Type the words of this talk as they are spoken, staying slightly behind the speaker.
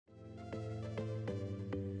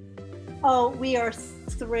Oh, we are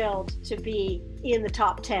thrilled to be in the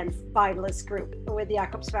top 10 finalist group with the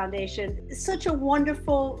Jacobs Foundation. It's such a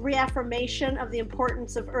wonderful reaffirmation of the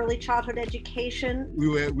importance of early childhood education. We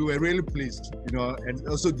were really pleased, and it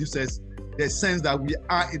also gives us the sense that we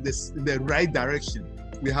are in the right direction.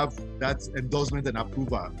 We have that endorsement and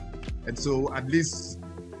approval. And so at least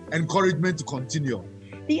encouragement to continue.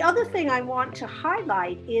 The other thing I want to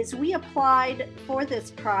highlight is we applied for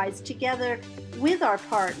this prize together with our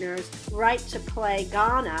partners, Right to Play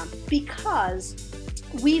Ghana, because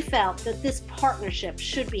we felt that this partnership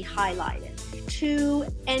should be highlighted. Two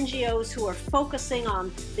NGOs who are focusing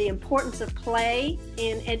on the importance of play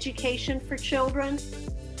in education for children.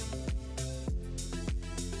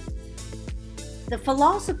 The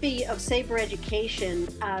philosophy of Sabre Education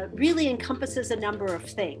really encompasses a number of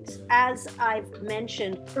things. As I've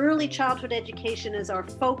mentioned, early childhood education is our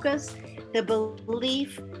focus. The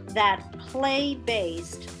belief that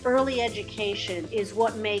play-based early education is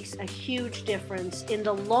what makes a huge difference in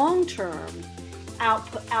the long-term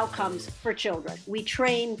outcomes for children. We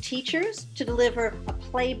train teachers to deliver a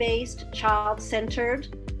play-based,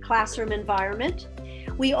 child-centered classroom environment.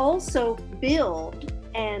 We also build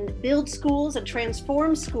schools and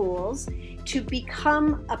transform schools to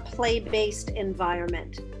become a play-based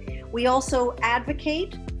environment. We also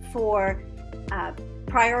advocate for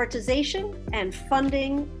prioritization and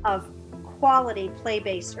funding of quality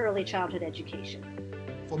play-based early childhood education.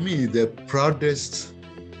 For me, the proudest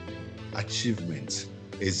achievement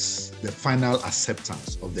is the final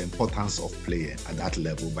acceptance of the importance of play at that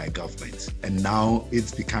level by government. And now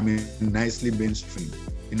it's becoming nicely mainstream.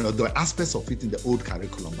 There are aspects of it in the old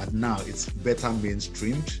curriculum, but now it's better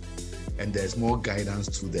mainstreamed and there's more guidance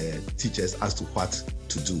to the teachers as to what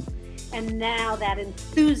to do. And now that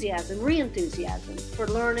re-enthusiasm for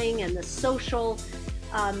learning and the social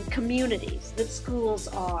communities that schools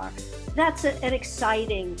are, that's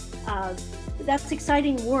exciting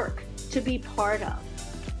work to be part of.